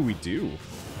 Actually, maybe we do.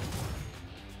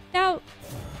 Now,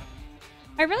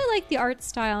 I really like the art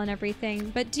style and everything,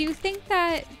 but do you think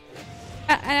that...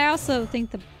 I also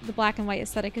think the black and white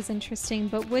aesthetic is interesting,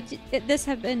 but would this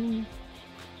have been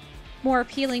more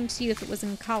appealing to you if it was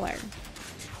in color?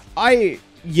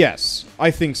 Yes,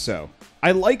 I think so.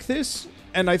 I like this,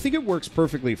 and I think it works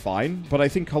perfectly fine, but I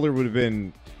think color would have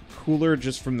been cooler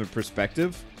just from the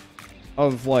perspective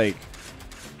of, like...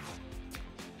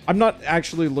 I'm not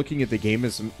actually looking at the game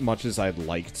as much as I'd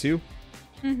like to.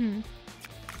 Mm-hmm.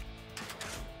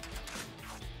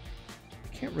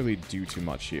 Can't really do too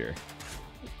much here.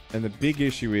 And the big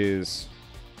issue is...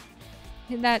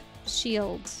 That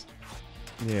shield.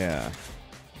 Yeah.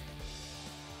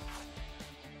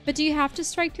 But do you have to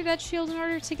strike through that shield in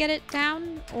order to get it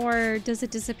down? Or does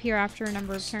it disappear after a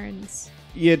number of turns?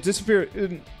 Yeah, disappear.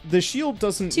 The shield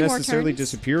doesn't necessarily turns?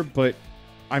 disappear, but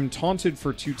I'm taunted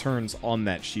for 2 turns on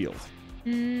that shield.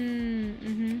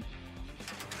 Mm-hmm.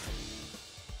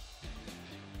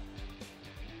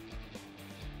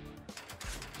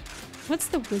 What's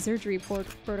the wizardry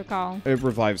protocol? It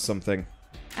revives something.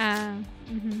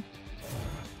 Mm-hmm.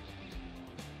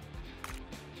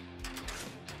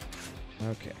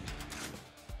 Okay.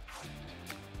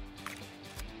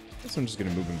 Guess I'm just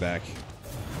gonna move him back.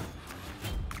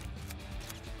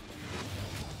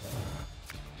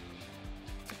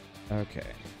 Okay.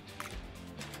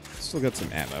 Still got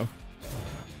some ammo.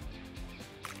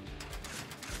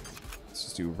 Let's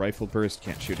just do rifle burst.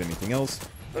 Can't shoot anything else.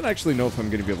 I don't actually know if I'm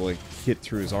going to be able to hit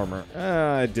through his armor.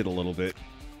 I did a little bit.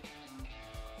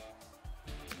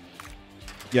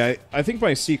 Yeah, I think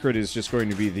my secret is just going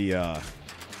to be the,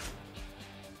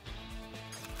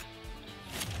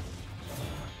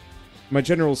 my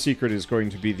general secret is going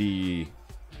to be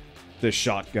the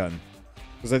shotgun.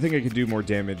 Because I think I can do more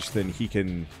damage than he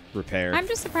can repair. I'm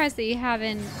just surprised that you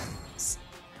haven't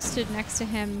stood next to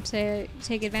him to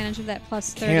take advantage of that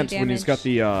plus 30 Can't damage. when he's got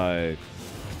the,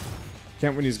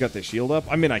 Can't when he's got the shield up.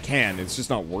 I mean, I can. It's just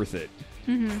not worth it.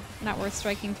 Mm-hmm. Not worth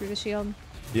striking through the shield.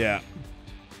 Yeah.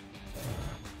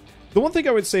 The one thing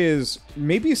I would say is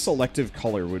maybe selective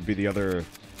color would be the other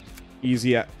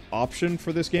easy option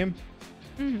for this game.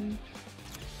 Mm-hmm.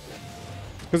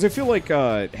 Because I feel like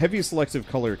heavy selective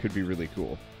color could be really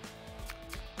cool.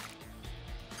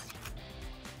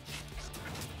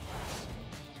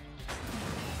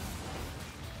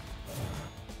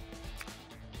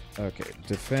 Okay,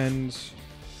 defend,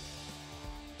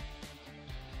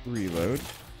 reload,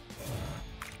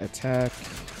 attack,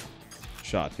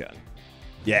 shotgun.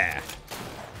 Yeah.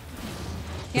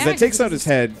 Because that takes out his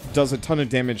head, does a ton of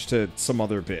damage to some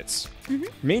other bits.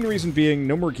 Mm-hmm. Main reason being,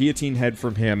 no more guillotine head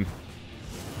from him.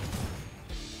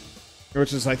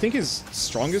 Which is, I think, his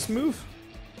strongest move?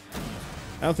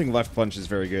 I don't think left punch is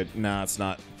very good. Nah, it's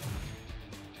not.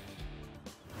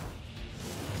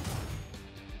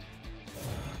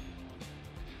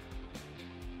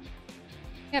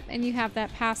 Yep, and you have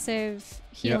that passive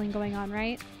healing going on,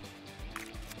 right?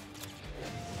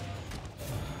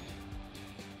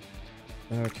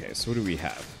 Okay, so what do we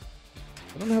have?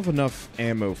 I don't have enough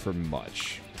ammo for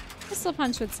much. Pistol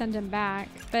punch would send him back,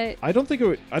 but I don't think it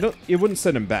would. It wouldn't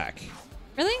send him back.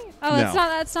 really? Oh, No.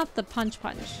 that's not the punch.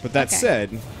 But that Okay.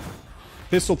 said,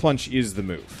 pistol punch is the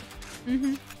move.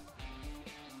 Mm-hmm.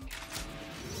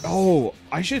 Oh,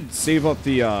 I should save up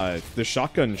the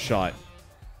shotgun shot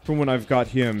from when I've got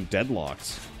him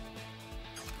deadlocked.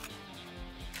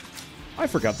 I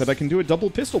forgot that I can do a double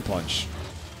pistol punch.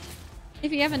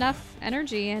 If you have enough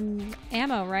energy and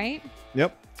ammo, right?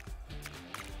 Yep.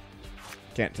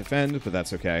 Can't defend, but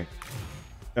that's okay.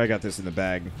 I got this in the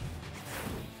bag.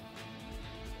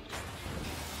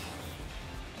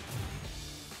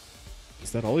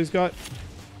 Is that all he's got?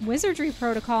 Wizardry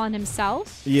protocol on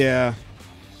himself? Yeah.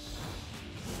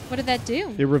 What did that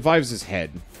do? It revives his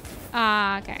head.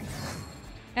 Ah, okay.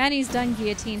 And he's done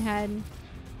guillotine head.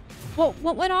 What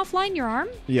went offline? Your arm?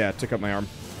 Yeah, it took up my arm.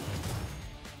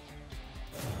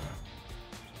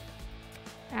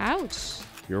 Ouch.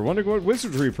 You're wondering what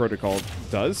Wizardry Protocol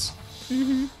does?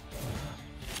 Mm-hmm.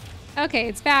 Okay,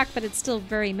 it's back, but it's still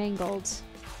very mangled.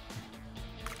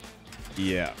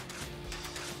 Yeah.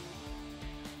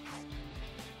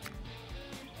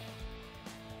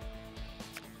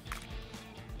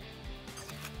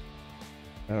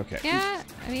 Okay. Yeah,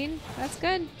 I mean, that's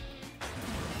good.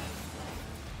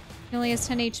 He only has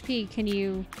 10 HP. Can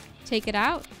you take it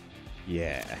out?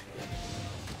 Yeah.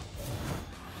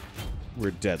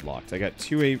 We're deadlocked. I got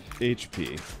 2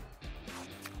 HP.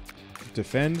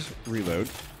 Defend, reload.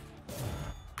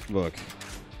 Look.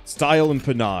 Style and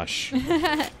panache.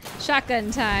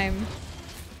 Shotgun time.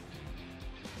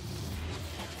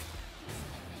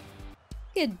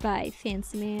 Goodbye,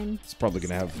 fancy man. It's probably going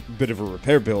to have a bit of a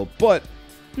repair bill, but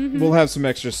we'll have some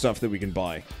extra stuff that we can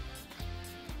buy.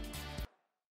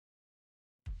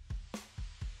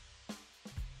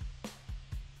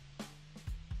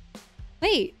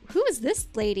 Wait, who is this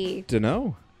lady?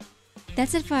 Dunno.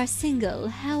 That's it for our single.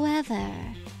 However,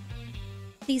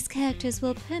 these characters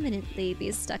will permanently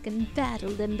be stuck in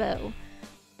battle limbo.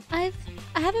 I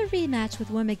have a rematch with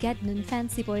Wormageddon and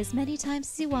Fancy Boys many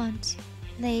times as you want.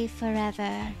 Play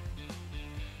forever.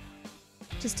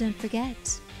 Just don't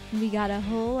forget, we got a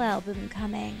whole album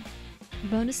coming.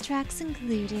 Bonus tracks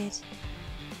included.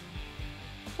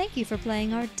 Thank you for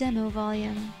playing our demo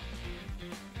volume.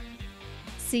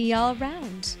 See y'all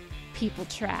around, people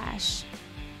trash.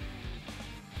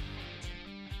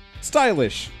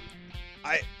 Stylish.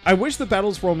 I wish the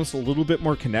battles were almost a little bit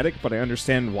more kinetic, but I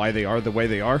understand why they are the way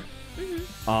they are.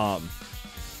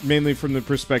 Mainly from the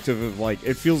perspective of, like,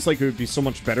 it feels like it would be so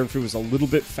much better if it was a little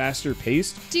bit faster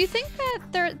paced. Do you think that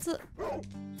there's a...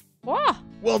 Whoa!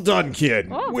 Well done, kid.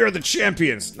 Oh. We're the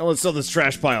champions. Now let's sell this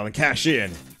trash pile and cash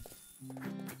in.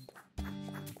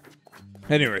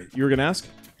 Anyway, you were gonna ask?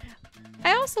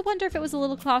 I also wonder if it was a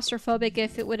little claustrophobic,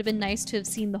 if it would have been nice to have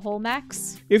seen the whole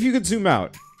max. If you could zoom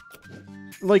out.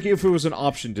 Like, if it was an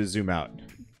option to zoom out.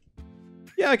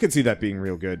 Yeah, I could see that being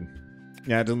real good.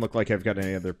 Yeah, it doesn't look like I've got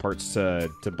any other parts to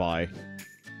buy.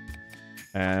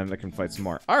 And I can fight some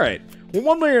more. Alright. Well,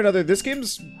 one way or another, this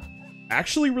game's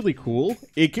actually really cool.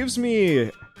 It gives me...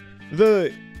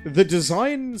 The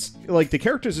designs, like, the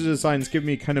characters' designs give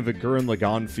me kind of a Gurren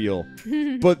Lagann feel.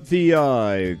 But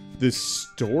the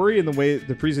story and the way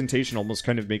the presentation almost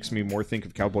kind of makes me more think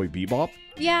of Cowboy Bebop.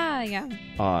 Yeah,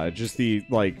 yeah. Just the,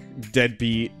 like,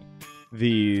 deadbeat,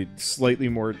 the slightly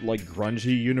more, like,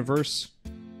 grungy universe.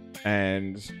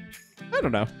 And, I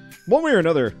don't know. One way or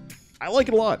another, I like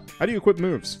it a lot. How do you equip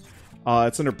moves?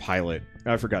 It's under Pilot.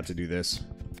 I forgot to do this.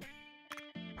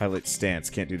 Pilot Stance.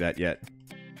 Can't do that yet.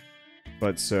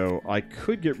 But so, I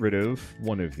could get rid of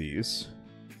one of these.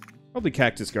 Probably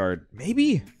Cactus Guard.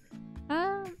 Maybe?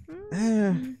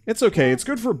 It's okay. It's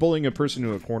good for bullying a person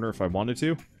to a corner if I wanted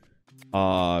to.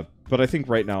 But I think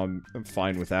right now I'm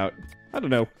fine without. I don't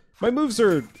know. My moves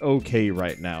are okay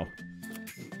right now.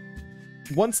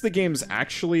 Once the game's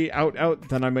actually out,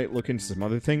 then I might look into some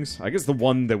other things. I guess the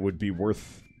one that would be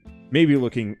worth maybe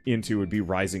looking into would be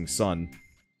Rising Sun.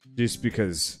 Just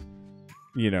because...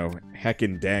 you know,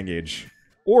 heckin' dangage.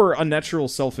 Or Unnatural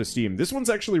Self-Esteem. This one's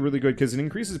actually really good because it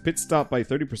increases pit stop by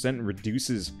 30% and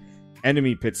reduces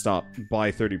enemy pit stop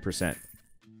by 30%.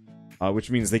 Which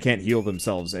means they can't heal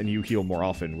themselves and you heal more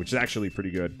often, which is actually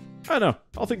pretty good. I don't know.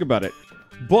 I'll think about it.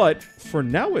 But, for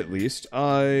now at least,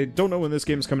 I don't know when this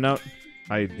game's coming out.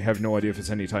 I have no idea if it's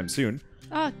anytime soon.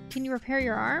 Oh, can you repair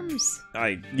your arms?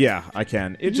 Yeah, I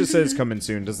can. It just says coming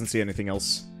soon. Doesn't see anything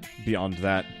else beyond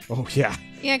that. Oh, yeah.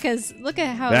 Yeah, because look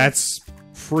at how... That's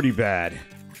pretty bad.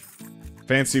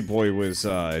 Fancy Boy was,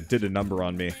 did a number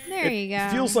on me. There you go.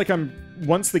 It feels like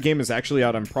once the game is actually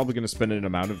out, I'm probably going to spend an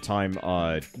amount of time,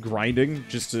 grinding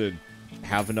just to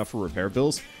have enough for repair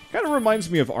bills. Kind of reminds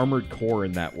me of Armored Core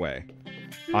in that way.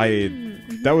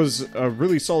 That was a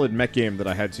really solid mech game that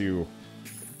I had to...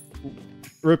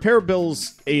 Repair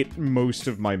bills ate most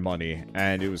of my money,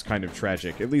 and it was kind of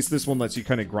tragic. At least this one lets you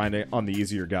kind of grind it on the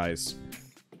easier guys.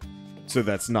 So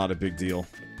that's not a big deal.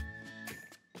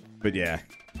 But yeah,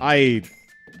 I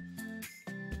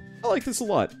like this a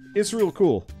lot. It's real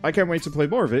cool. I can't wait to play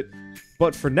more of it.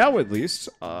 But for now, at least,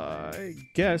 I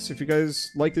guess if you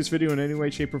guys like this video in any way,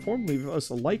 shape, or form, leave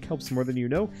us a like. Helps more than you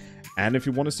know. And if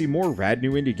you want to see more rad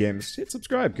new indie games, hit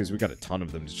subscribe, because we got a ton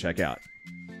of them to check out.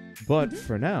 But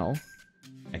for now...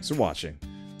 thanks for watching.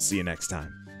 See you next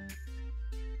time.